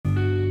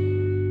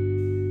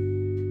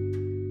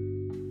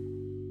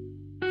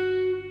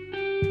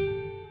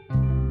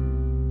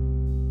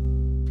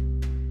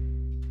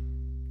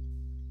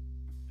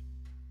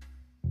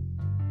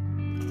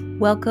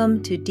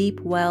Welcome to Deep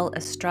Well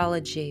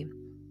Astrology.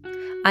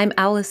 I'm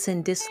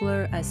Allison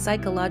Disler, a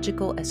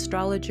psychological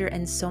astrologer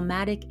and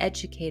somatic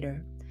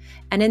educator.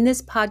 And in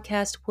this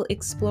podcast, we'll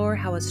explore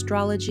how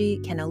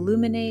astrology can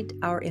illuminate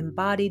our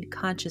embodied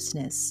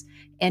consciousness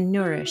and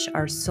nourish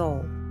our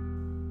soul.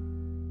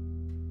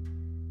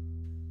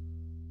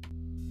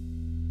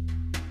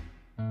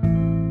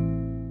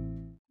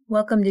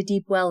 Welcome to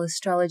Deep Well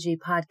Astrology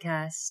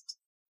Podcast.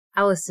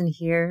 Allison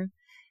here.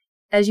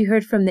 As you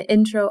heard from the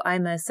intro,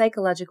 I'm a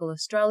psychological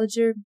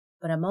astrologer,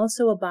 but I'm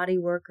also a body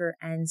worker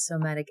and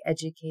somatic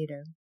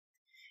educator.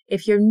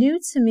 If you're new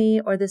to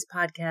me or this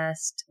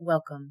podcast,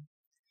 welcome.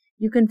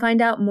 You can find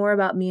out more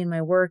about me and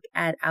my work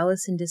at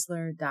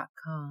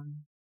AllisonDisler.com.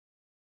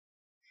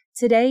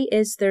 Today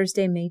is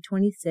Thursday, May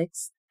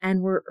 26th, and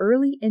we're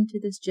early into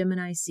this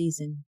Gemini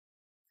season.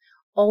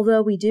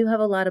 Although we do have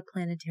a lot of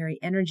planetary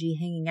energy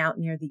hanging out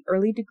near the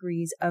early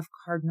degrees of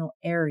cardinal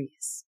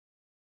Aries.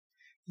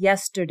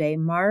 Yesterday,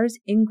 Mars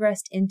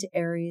ingressed into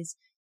Aries,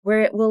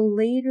 where it will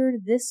later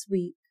this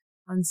week,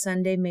 on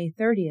Sunday, May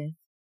 30th,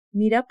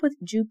 meet up with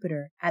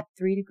Jupiter at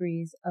 3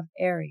 degrees of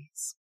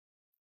Aries.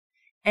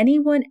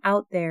 Anyone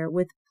out there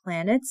with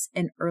planets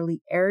in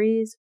early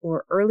Aries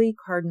or early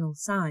cardinal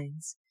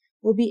signs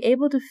will be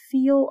able to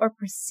feel or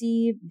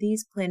perceive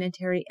these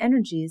planetary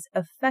energies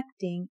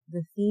affecting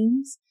the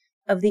themes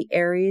of the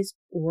Aries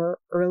or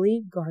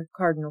early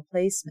cardinal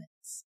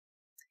placements.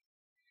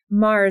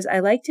 Mars, I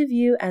like to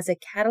view as a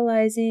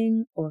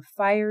catalyzing or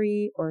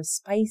fiery or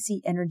spicy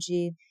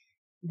energy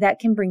that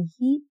can bring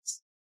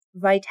heat,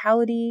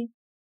 vitality,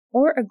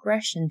 or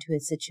aggression to a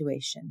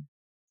situation.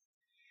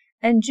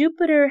 And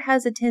Jupiter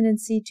has a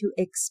tendency to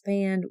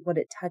expand what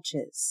it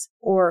touches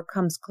or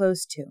comes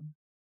close to.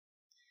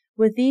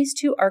 With these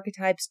two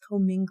archetypes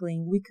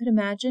commingling, we could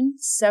imagine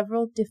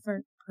several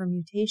different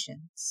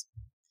permutations.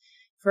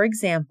 For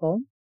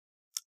example,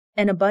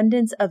 an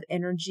abundance of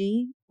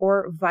energy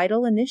or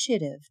vital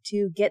initiative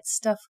to get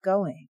stuff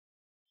going,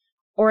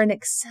 or an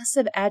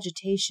excessive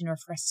agitation or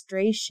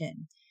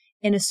frustration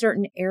in a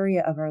certain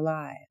area of our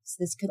lives.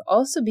 This could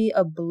also be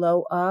a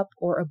blow up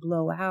or a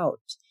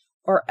blowout,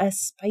 or a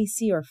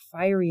spicy or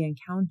fiery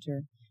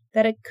encounter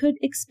that it could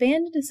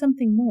expand into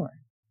something more.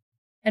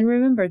 And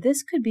remember,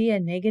 this could be a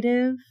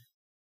negative,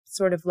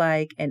 sort of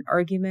like an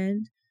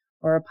argument,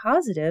 or a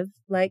positive,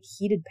 like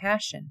heated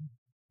passion.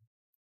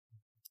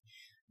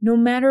 No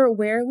matter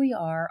where we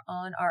are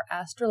on our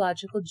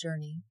astrological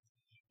journey,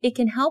 it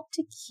can help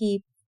to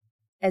keep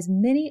as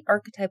many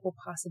archetypal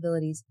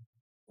possibilities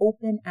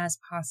open as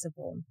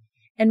possible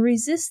and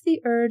resist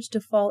the urge to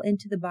fall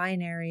into the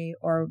binary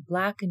or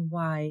black and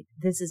white,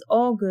 this is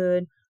all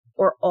good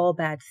or all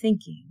bad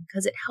thinking,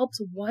 because it helps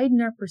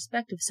widen our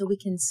perspective so we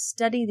can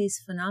study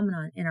these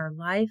phenomena in our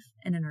life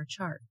and in our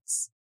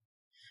charts.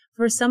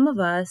 For some of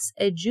us,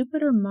 a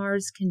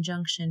Jupiter-Mars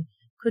conjunction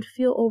could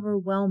feel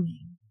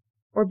overwhelming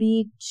or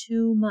be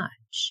too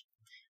much.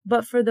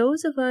 But for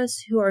those of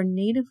us who are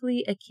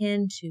natively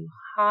akin to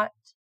hot,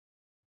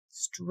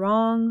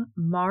 strong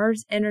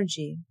Mars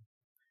energy,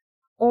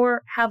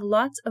 or have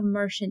lots of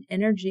Martian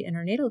energy in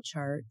our natal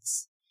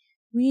charts,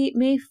 we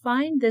may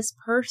find this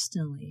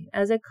personally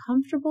as a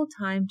comfortable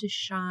time to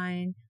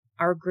shine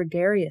our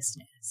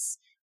gregariousness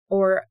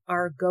or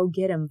our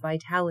go-get-'em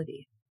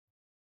vitality.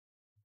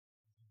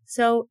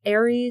 So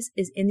Aries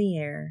is in the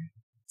air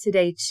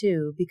today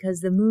too, because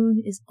the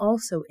moon is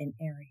also in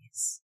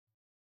Aries.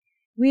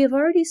 We have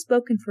already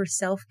spoken for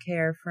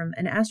self-care from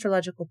an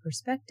astrological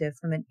perspective,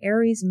 from an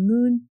Aries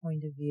moon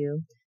point of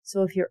view.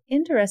 So if you're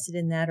interested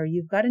in that or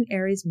you've got an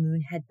Aries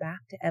moon, head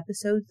back to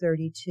episode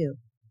 32.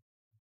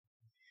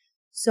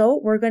 So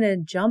we're going to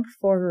jump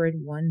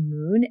forward one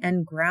moon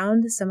and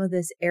ground some of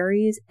this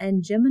Aries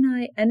and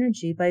Gemini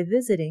energy by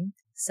visiting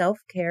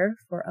self-care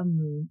for a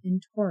moon in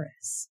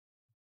Taurus.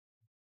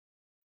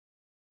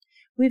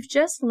 We've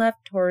just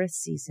left Taurus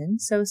season,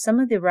 so some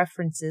of the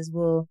references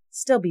will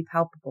still be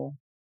palpable.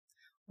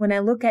 When I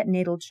look at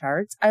natal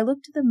charts, I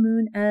look to the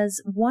moon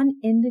as one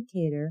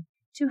indicator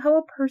to how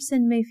a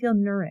person may feel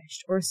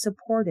nourished or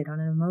supported on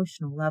an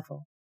emotional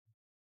level.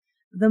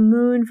 The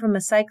moon, from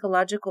a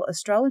psychological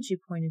astrology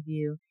point of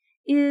view,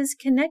 is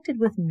connected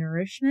with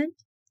nourishment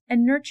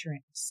and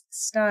nurturance,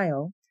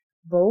 style,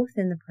 both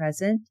in the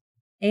present,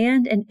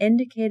 and an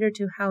indicator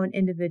to how an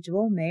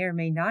individual may or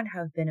may not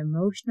have been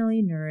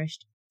emotionally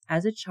nourished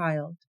as a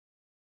child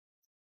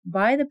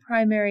by the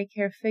primary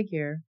care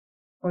figure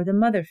or the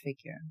mother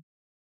figure.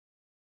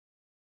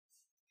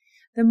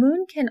 The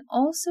moon can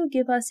also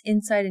give us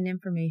insight and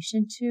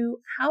information to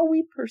how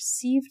we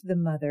perceived the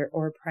mother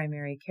or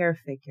primary care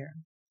figure,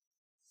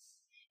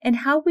 and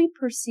how we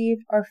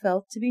perceived or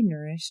felt to be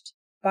nourished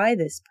by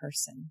this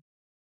person.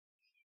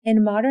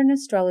 In modern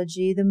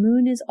astrology, the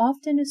moon is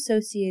often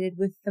associated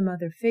with the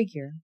mother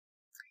figure,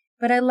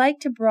 but I like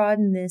to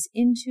broaden this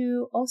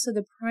into also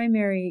the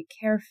primary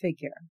care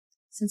figure,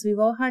 since we've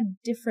all had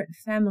different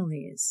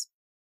families.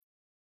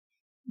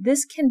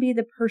 This can be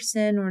the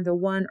person or the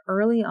one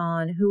early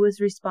on who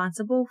was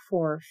responsible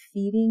for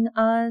feeding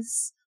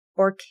us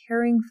or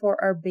caring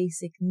for our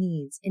basic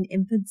needs in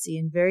infancy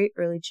and very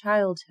early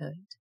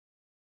childhood.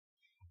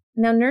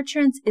 Now,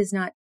 nurturance is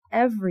not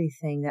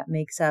everything that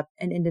makes up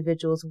an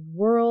individual's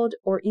world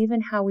or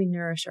even how we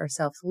nourish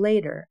ourselves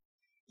later.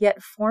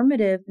 Yet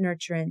formative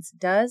nurturance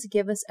does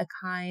give us a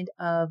kind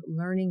of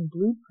learning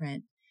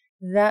blueprint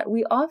that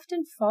we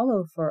often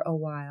follow for a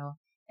while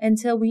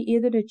until we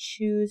either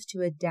choose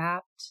to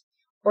adapt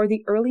or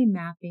the early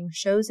mapping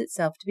shows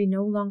itself to be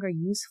no longer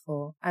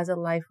useful as a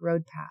life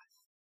road path.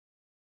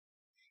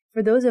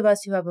 For those of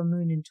us who have a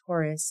moon in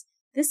Taurus,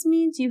 this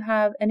means you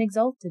have an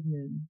exalted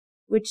moon,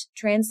 which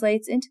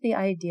translates into the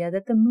idea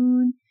that the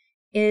moon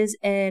is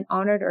an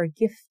honored or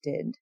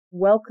gifted,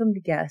 welcomed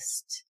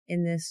guest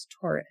in this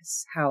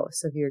Taurus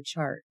house of your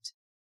chart.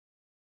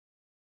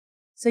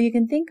 So you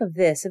can think of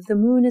this, if the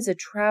moon is a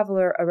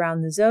traveler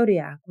around the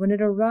zodiac, when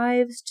it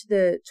arrives to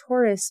the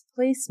Taurus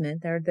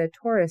placement, or the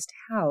Taurus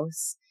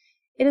house,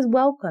 it is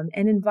welcome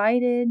and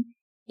invited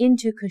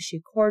into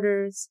cushy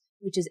quarters,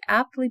 which is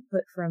aptly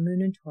put for a moon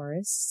in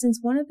Taurus, since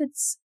one of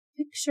its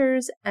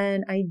pictures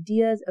and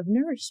ideas of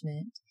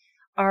nourishment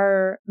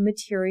are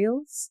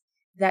materials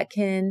that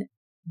can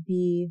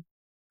be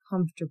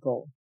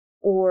comfortable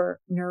or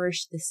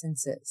nourish the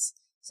senses.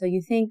 So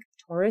you think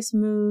Taurus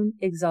moon,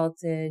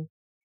 exalted,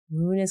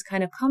 moon is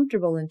kind of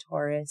comfortable in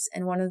Taurus,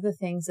 and one of the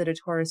things that a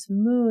Taurus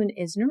moon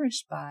is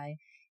nourished by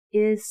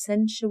is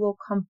sensual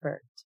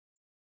comfort.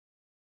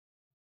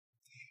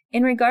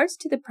 In regards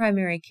to the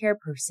primary care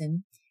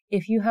person,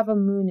 if you have a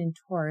moon in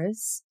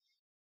Taurus,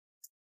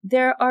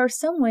 there are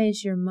some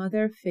ways your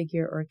mother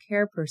figure or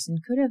care person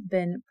could have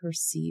been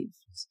perceived.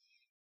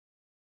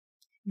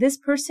 This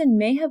person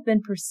may have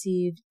been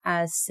perceived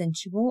as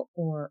sensual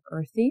or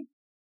earthy,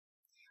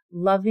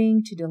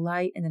 loving to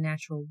delight in the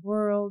natural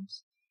world,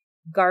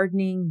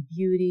 gardening,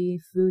 beauty,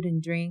 food,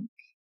 and drink.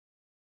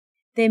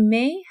 They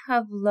may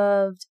have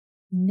loved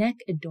neck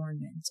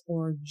adornments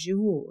or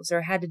jewels,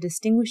 or had a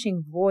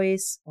distinguishing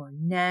voice or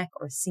neck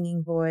or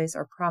singing voice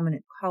or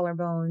prominent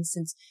collarbones,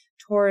 since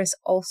Taurus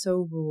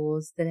also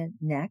rules the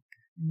neck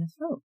and the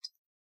throat.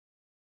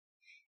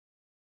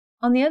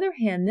 On the other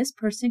hand, this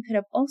person could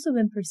have also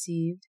been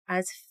perceived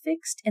as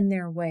fixed in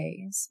their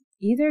ways,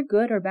 either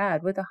good or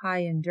bad, with a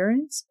high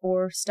endurance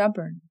or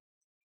stubborn.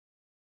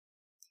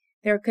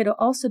 There could have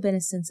also been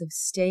a sense of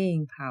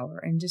staying power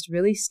and just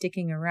really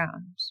sticking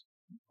around,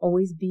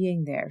 always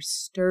being there,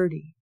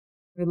 sturdy,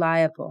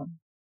 reliable.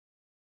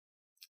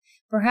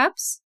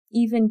 Perhaps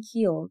even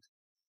keeled,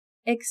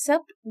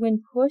 except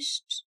when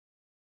pushed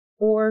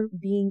or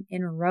being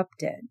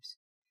interrupted.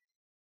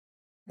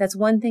 That's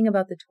one thing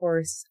about the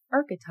Taurus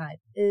archetype,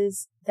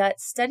 is that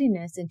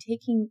steadiness and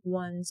taking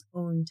one's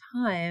own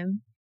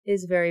time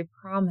is very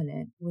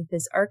prominent with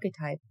this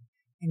archetype.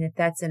 And if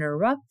that's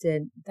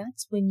interrupted,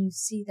 that's when you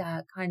see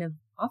that kind of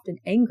often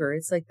anger.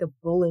 It's like the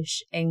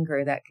bullish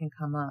anger that can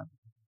come up.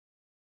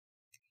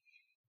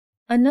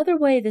 Another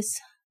way this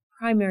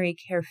primary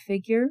care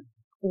figure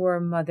or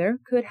mother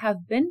could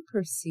have been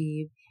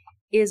perceived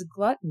is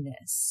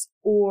gluttonous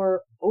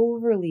or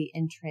overly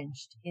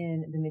entrenched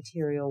in the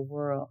material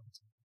world.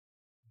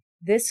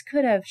 This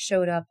could have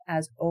showed up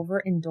as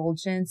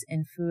overindulgence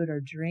in food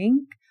or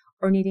drink,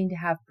 or needing to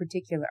have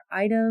particular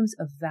items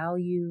of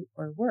value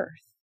or worth.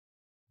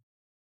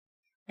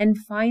 And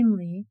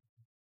finally,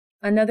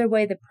 another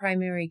way the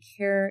primary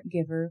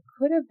caregiver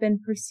could have been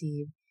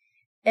perceived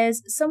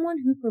as someone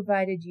who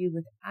provided you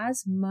with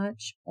as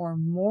much or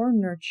more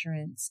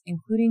nurturance,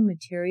 including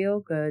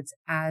material goods,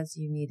 as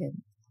you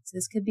needed. So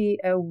this could be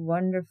a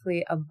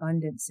wonderfully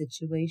abundant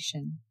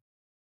situation.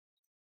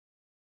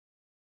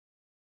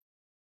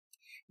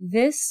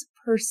 This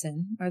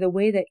person, or the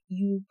way that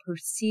you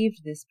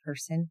perceived this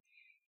person,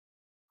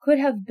 could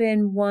have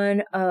been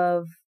one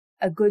of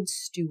a good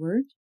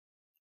steward,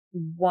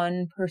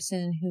 one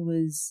person who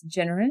was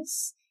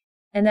generous,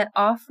 and that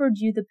offered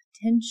you the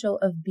potential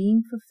of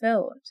being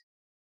fulfilled,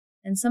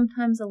 and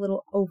sometimes a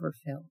little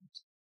overfilled.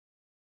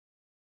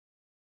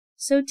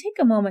 So take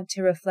a moment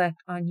to reflect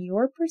on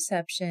your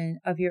perception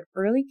of your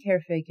early care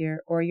figure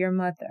or your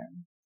mother.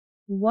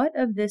 What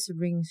of this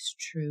rings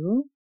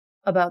true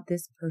about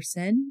this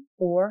person,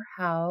 or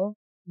how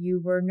you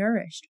were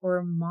nourished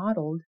or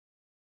modeled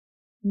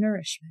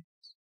nourishment?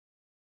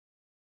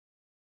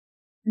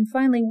 And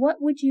finally,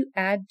 what would you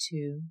add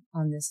to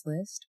on this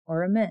list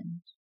or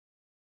amend?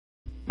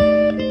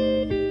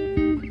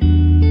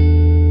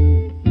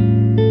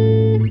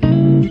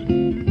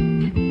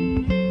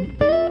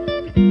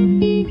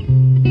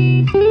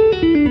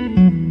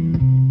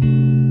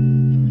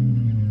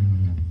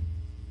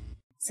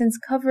 Since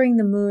covering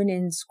the moon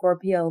in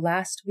Scorpio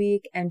last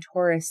week and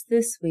Taurus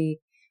this week,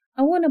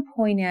 I want to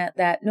point out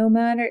that no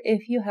matter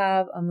if you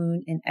have a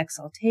moon in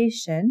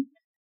exaltation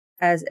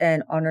as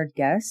an honored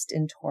guest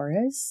in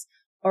Taurus,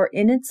 or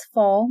in its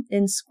fall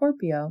in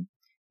Scorpio,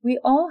 we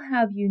all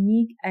have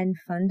unique and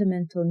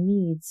fundamental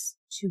needs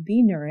to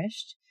be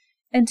nourished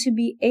and to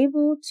be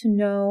able to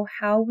know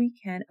how we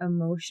can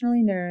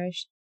emotionally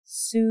nourish,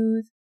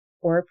 soothe,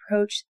 or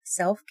approach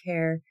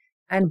self-care,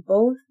 and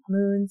both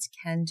moons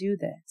can do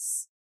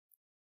this.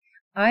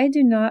 I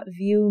do not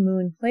view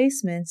moon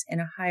placements in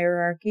a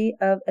hierarchy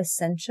of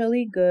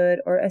essentially good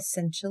or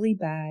essentially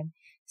bad,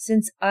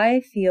 since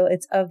I feel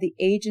it's of the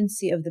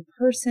agency of the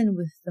person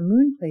with the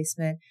moon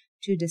placement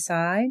to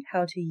decide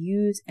how to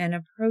use and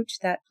approach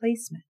that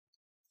placement.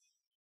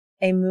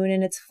 A moon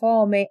in its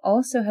fall may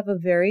also have a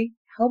very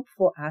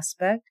helpful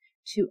aspect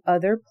to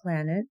other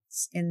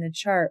planets in the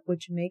chart,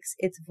 which makes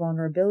its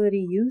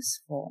vulnerability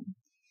useful.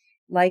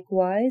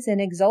 Likewise, an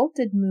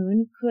exalted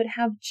moon could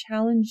have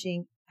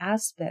challenging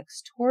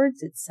aspects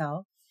towards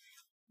itself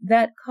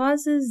that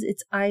causes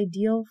its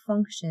ideal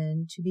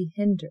function to be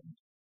hindered.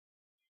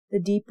 The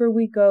deeper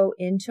we go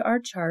into our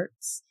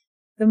charts,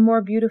 the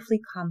more beautifully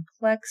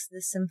complex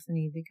the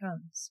symphony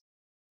becomes.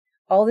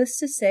 All this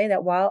to say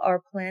that while our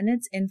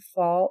planets in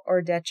fall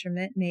or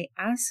detriment may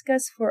ask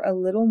us for a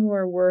little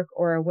more work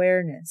or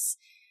awareness,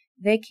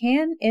 they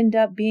can end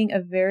up being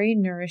a very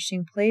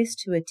nourishing place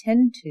to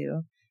attend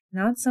to,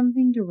 not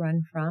something to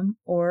run from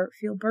or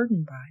feel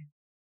burdened by.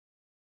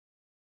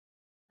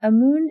 A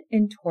moon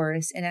in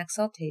Taurus in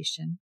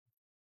exaltation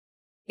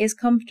is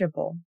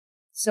comfortable.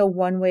 So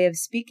one way of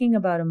speaking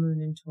about a moon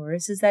in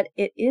Taurus is that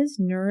it is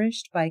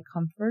nourished by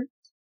comfort,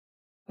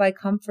 by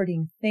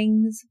comforting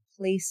things,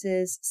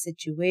 places,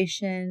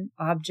 situation,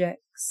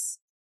 objects,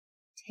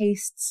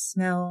 tastes,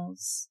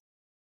 smells,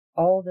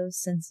 all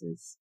those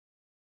senses.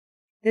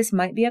 This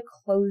might be a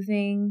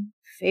clothing,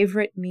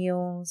 favorite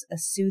meals, a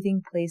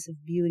soothing place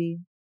of beauty.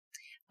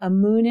 A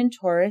moon in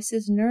Taurus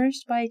is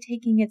nourished by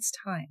taking its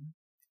time,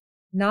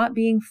 not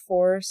being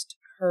forced,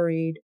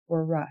 hurried,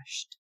 or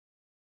rushed.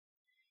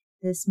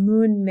 This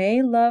moon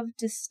may love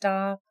to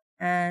stop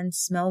and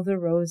smell the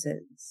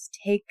roses,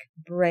 take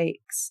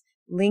breaks,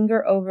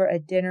 linger over a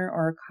dinner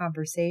or a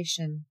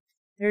conversation.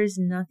 There is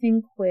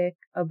nothing quick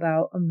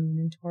about a moon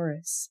in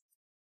Taurus.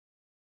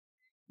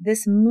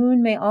 This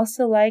moon may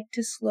also like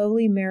to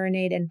slowly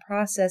marinate and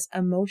process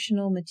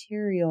emotional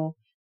material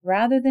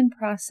rather than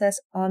process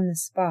on the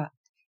spot.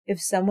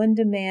 If someone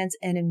demands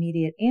an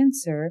immediate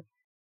answer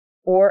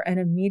or an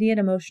immediate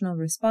emotional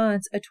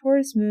response, a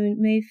Taurus moon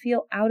may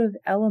feel out of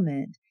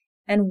element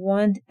and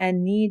want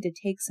and need to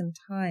take some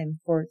time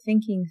for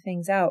thinking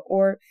things out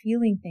or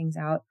feeling things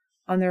out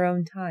on their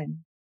own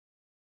time.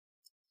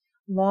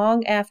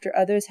 Long after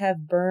others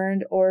have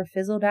burned or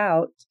fizzled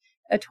out,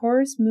 a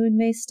Taurus moon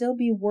may still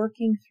be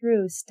working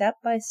through, step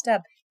by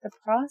step, the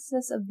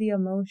process of the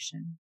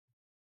emotion.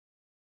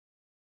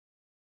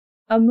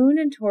 A moon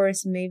in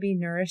Taurus may be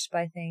nourished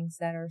by things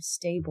that are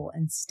stable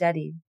and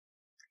steady,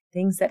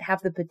 things that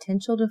have the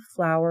potential to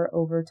flower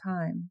over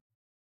time.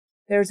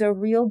 There's a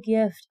real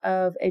gift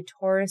of a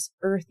Taurus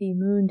earthy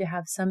moon to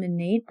have some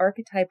innate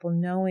archetypal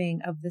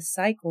knowing of the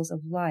cycles of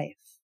life,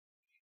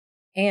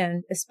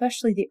 and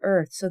especially the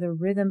earth, so the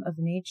rhythm of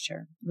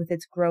nature with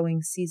its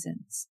growing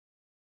seasons.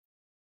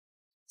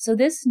 So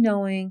this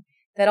knowing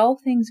that all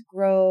things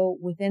grow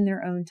within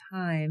their own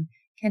time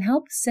can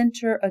help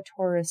center a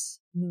Taurus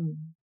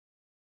moon.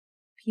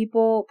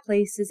 People,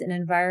 places, and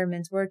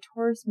environments where a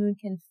Taurus moon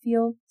can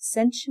feel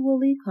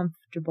sensually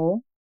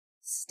comfortable,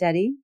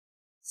 steady,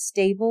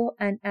 stable,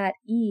 and at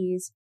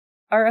ease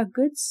are a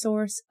good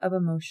source of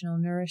emotional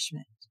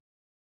nourishment.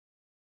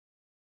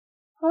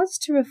 Pause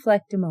to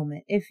reflect a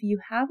moment. If you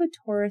have a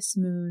Taurus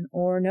moon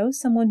or know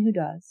someone who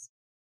does,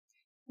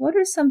 what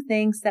are some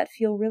things that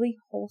feel really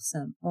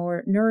wholesome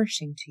or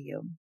nourishing to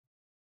you?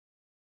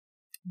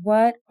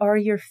 What are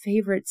your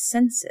favorite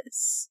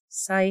senses?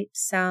 Sight,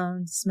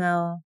 sound,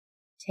 smell,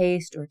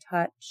 taste, or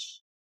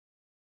touch?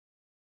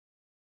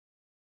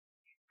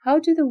 How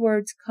do the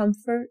words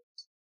comfort,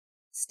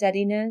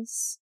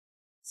 steadiness,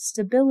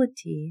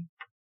 stability,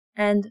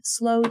 and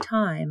slow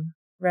time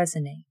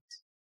resonate?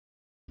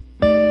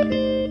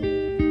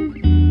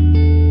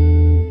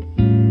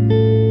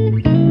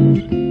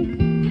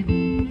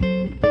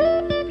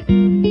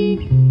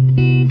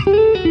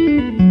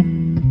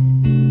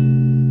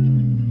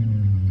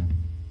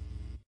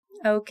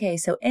 Okay,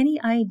 so any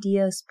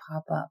ideas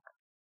pop up?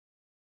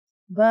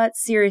 But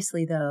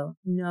seriously though,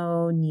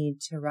 no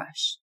need to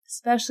rush,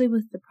 especially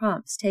with the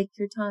prompts. Take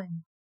your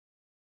time.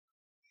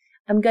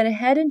 I'm going to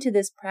head into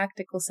this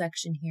practical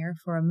section here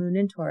for a moon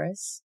in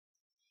Taurus.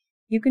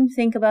 You can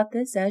think about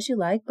this as you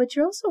like, but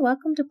you're also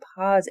welcome to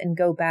pause and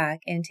go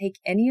back and take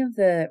any of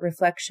the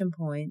reflection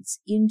points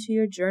into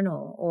your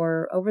journal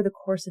or over the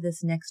course of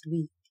this next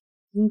week.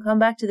 You can come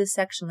back to this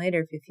section later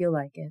if you feel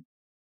like it.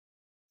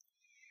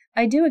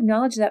 I do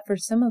acknowledge that for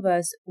some of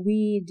us,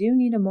 we do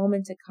need a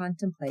moment to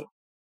contemplate,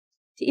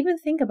 to even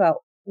think about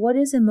what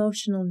is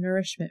emotional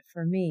nourishment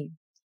for me.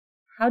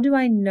 How do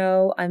I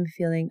know I'm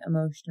feeling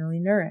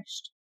emotionally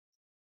nourished?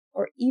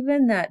 Or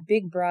even that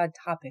big, broad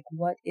topic,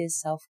 what is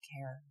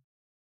self-care?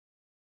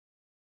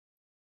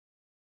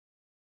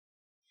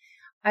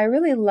 I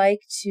really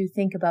like to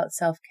think about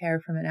self-care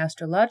from an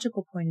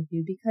astrological point of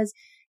view because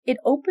it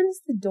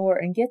opens the door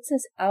and gets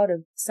us out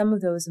of some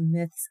of those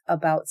myths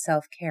about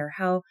self-care,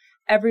 how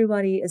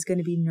everybody is going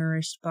to be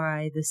nourished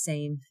by the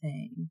same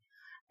thing.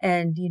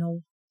 And,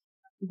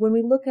 when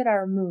we look at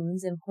our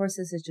moons, and of course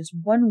this is just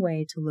one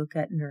way to look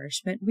at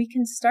nourishment, we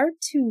can start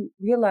to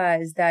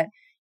realize that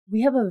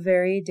we have a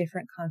very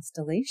different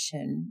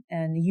constellation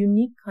and a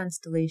unique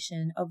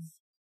constellation of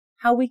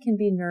how we can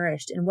be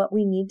nourished and what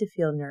we need to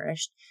feel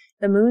nourished.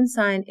 The moon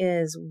sign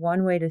is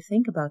one way to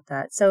think about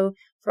that. So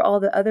for all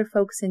the other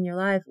folks in your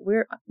life,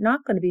 we're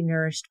not going to be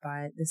nourished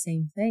by the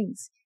same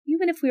things.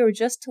 Even if we were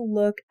just to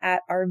look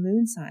at our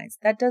moon signs,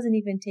 that doesn't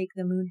even take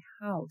the moon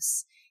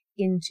house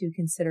into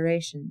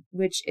consideration,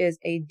 which is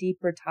a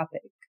deeper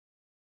topic.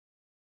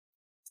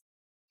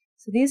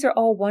 So these are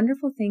all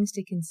wonderful things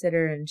to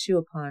consider and chew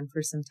upon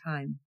for some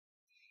time.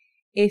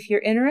 If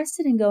you're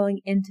interested in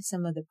going into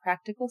some of the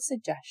practical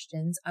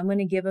suggestions, I'm going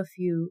to give a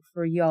few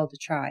for y'all to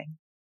try.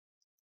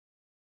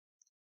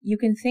 You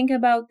can think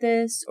about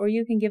this, or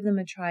you can give them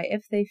a try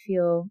if they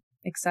feel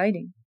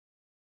exciting.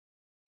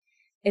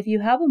 If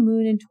you have a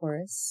moon in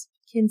Taurus,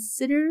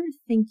 consider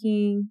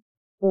thinking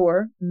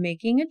or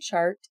making a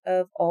chart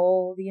of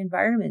all the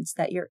environments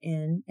that you're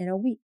in a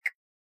week.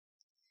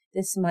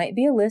 This might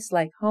be a list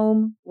like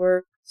home,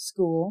 work,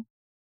 school,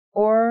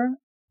 or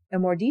a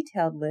more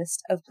detailed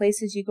list of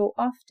places you go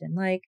often,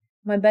 like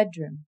my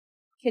bedroom,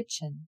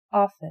 kitchen,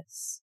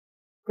 office,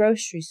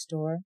 grocery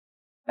store,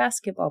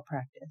 basketball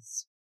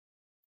practice.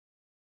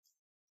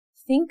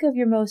 Think of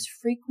your most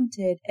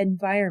frequented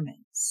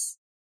environments.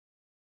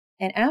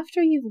 And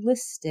after you've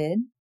listed,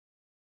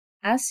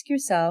 ask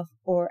yourself,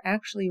 or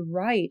actually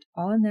write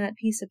on that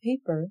piece of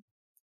paper,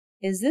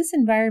 is this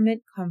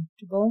environment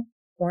comfortable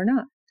or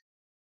not?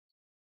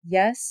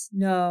 Yes,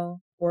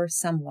 no, or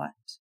somewhat.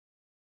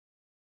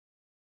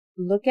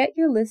 Look at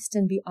your list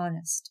and be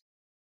honest.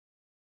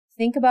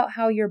 Think about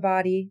how your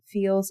body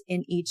feels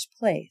in each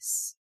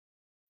place.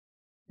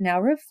 Now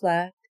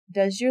reflect,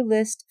 does your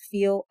list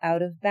feel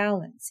out of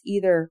balance,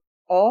 either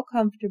all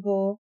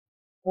comfortable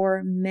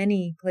or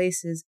many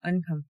places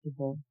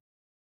uncomfortable?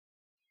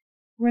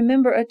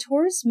 Remember, a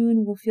Taurus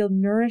moon will feel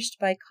nourished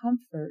by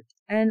comfort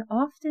and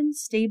often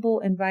stable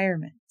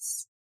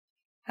environments.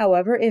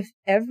 However, if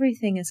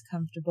everything is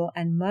comfortable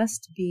and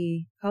must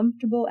be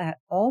comfortable at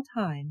all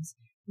times,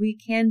 we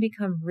can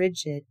become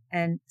rigid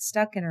and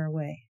stuck in our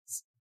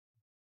ways.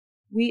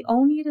 We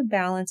all need a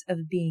balance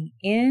of being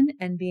in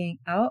and being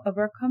out of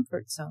our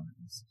comfort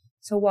zones.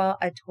 So while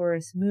a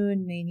Taurus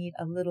moon may need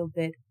a little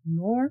bit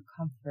more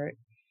comfort,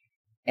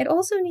 it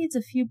also needs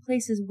a few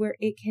places where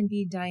it can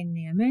be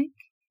dynamic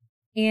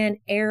and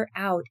air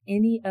out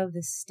any of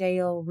the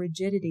stale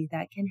rigidity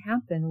that can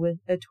happen with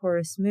a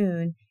Taurus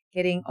moon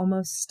getting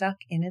almost stuck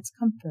in its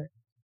comfort.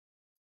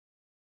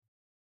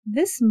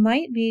 This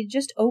might be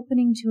just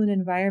opening to an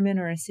environment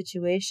or a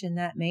situation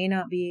that may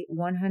not be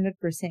 100%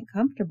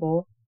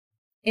 comfortable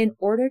in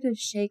order to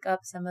shake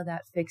up some of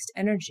that fixed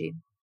energy.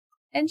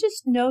 And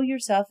just know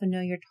yourself and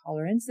know your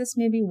tolerance. This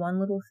may be one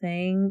little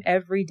thing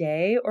every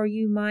day, or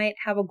you might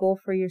have a goal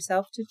for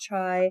yourself to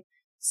try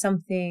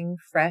something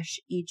fresh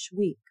each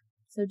week.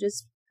 So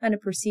just kind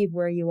of perceive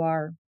where you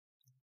are.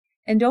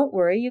 And don't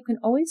worry, you can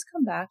always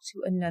come back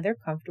to another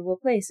comfortable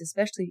place,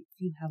 especially if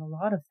you have a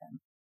lot of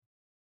them.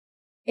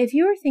 If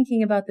you are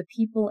thinking about the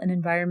people and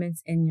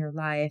environments in your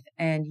life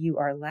and you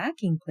are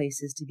lacking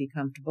places to be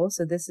comfortable,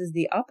 so this is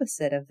the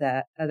opposite of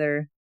that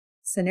other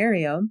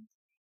scenario,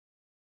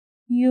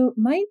 you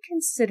might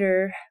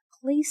consider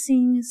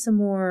placing some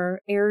more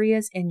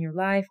areas in your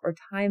life or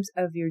times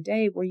of your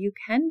day where you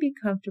can be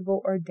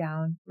comfortable or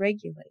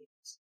down-regulate.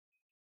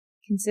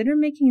 Consider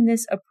making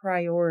this a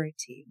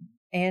priority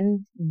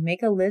and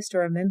make a list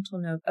or a mental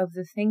note of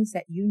the things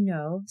that you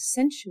know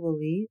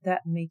sensually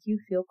that make you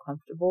feel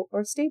comfortable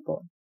or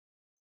stable.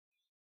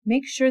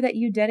 Make sure that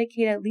you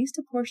dedicate at least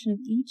a portion of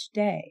each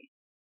day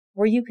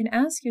where you can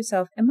ask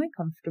yourself, am I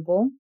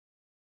comfortable?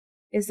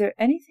 Is there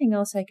anything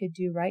else I could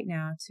do right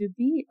now to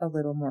be a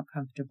little more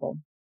comfortable?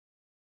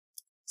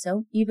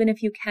 So even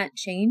if you can't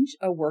change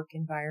a work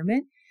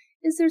environment,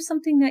 is there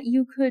something that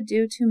you could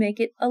do to make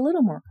it a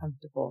little more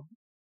comfortable?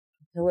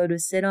 A pillow to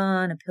sit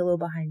on, a pillow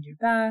behind your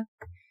back,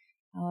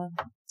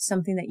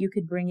 something that you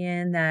could bring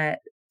in that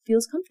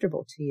feels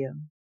comfortable to you.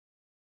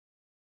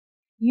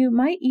 You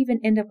might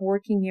even end up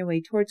working your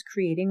way towards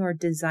creating or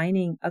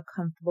designing a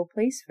comfortable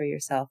place for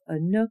yourself, a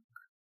nook,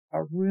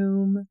 a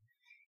room,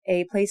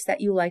 a place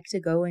that you like to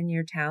go in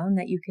your town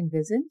that you can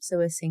visit,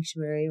 so a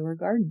sanctuary or a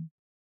garden.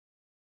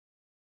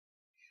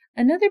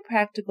 Another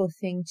practical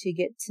thing to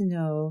get to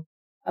know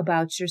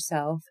about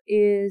yourself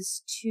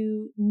is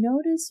to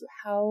notice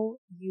how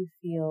you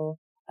feel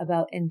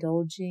about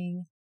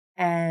indulging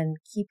and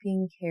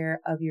keeping care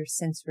of your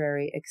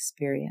sensory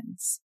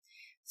experience.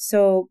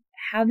 So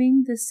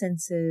having the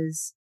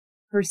senses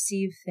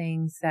perceive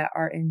things that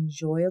are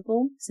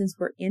enjoyable, since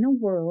we're in a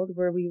world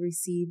where we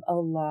receive a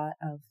lot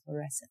of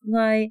fluorescent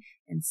light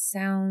and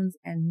sounds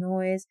and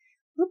noise.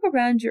 Look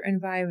around your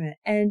environment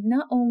and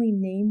not only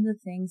name the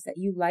things that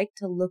you like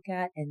to look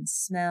at and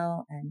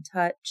smell and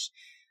touch,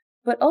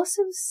 but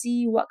also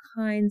see what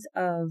kinds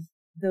of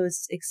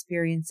those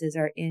experiences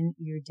are in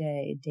your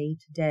day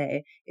to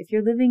day. If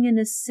you're living in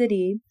a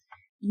city,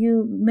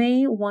 you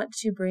may want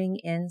to bring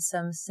in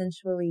some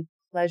sensually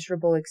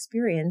pleasurable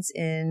experience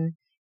in,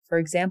 for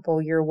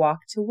example, your walk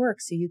to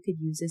work, so you could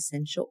use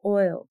essential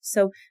oil.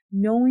 So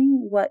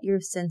knowing what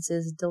your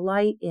senses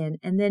delight in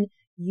and then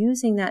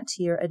using that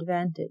to your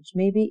advantage.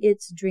 Maybe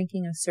it's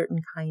drinking a certain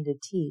kind of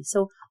tea.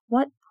 So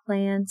what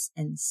plants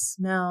and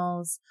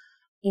smells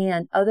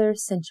and other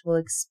sensual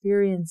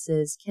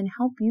experiences can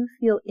help you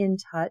feel in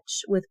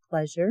touch with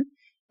pleasure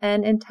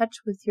and in touch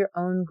with your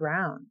own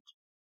ground?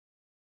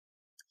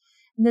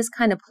 And this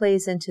kind of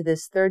plays into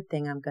this third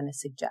thing I'm going to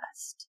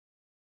suggest.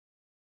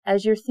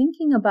 As you're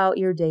thinking about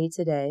your day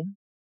today,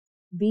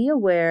 be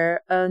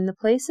aware of the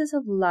places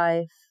of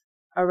life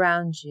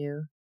around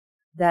you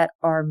that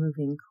are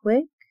moving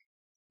quick,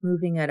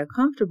 moving at a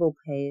comfortable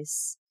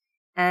pace,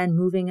 and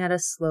moving at a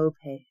slow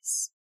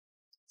pace.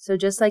 So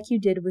just like you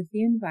did with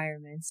the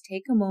environments,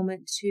 take a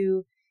moment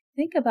to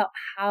think about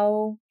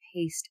how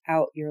paced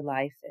out your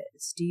life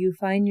is. Do you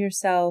find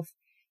yourself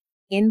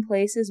in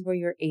places where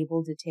you're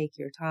able to take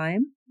your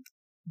time?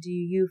 Do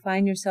you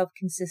find yourself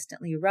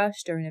consistently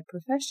rushed, or in a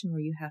profession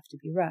where you have to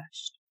be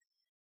rushed?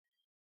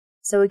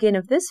 So again,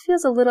 if this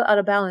feels a little out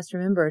of balance,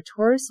 remember, a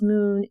Taurus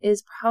moon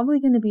is probably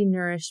going to be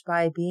nourished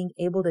by being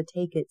able to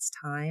take its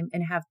time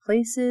and have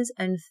places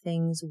and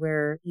things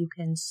where you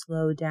can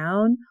slow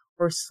down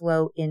or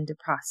slow into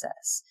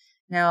process.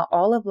 Now,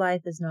 all of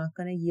life is not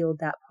going to yield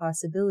that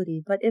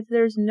possibility, but if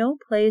there's no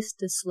place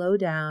to slow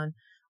down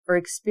or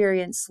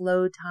experience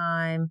slow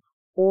time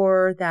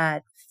or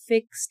that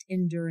fixed,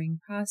 enduring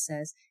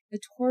process, the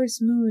Taurus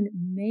moon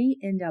may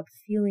end up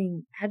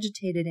feeling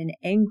agitated and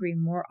angry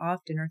more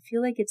often, or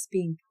feel like it's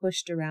being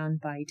pushed around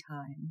by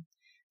time.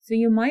 So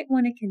you might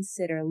want to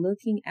consider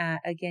looking at,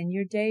 again,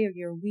 your day or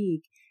your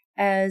week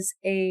as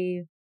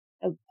a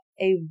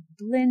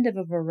blend of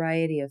a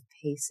variety of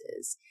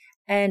paces.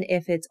 And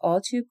if it's all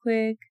too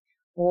quick,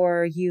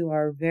 or you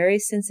are very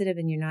sensitive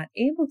and you're not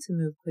able to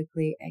move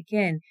quickly,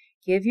 again,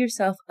 give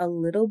yourself a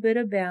little bit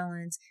of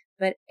balance,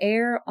 but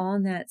err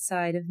on that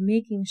side of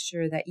making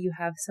sure that you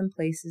have some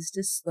places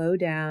to slow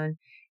down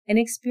and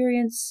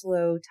experience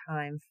slow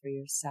time for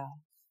yourself.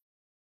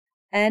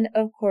 And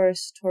of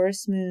course,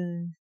 Taurus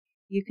moon,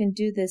 you can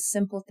do this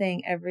simple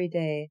thing every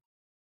day.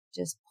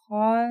 Just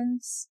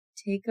pause,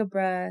 take a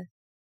breath,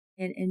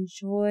 and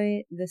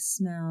enjoy the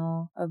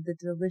smell of the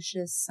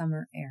delicious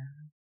summer air.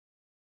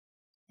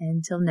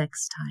 Until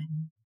next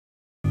time.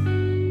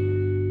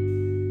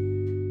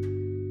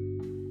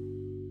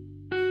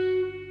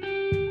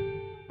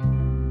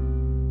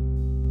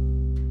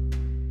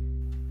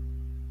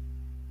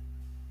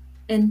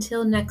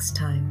 Until next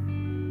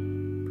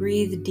time,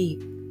 breathe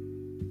deep,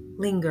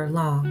 linger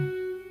long.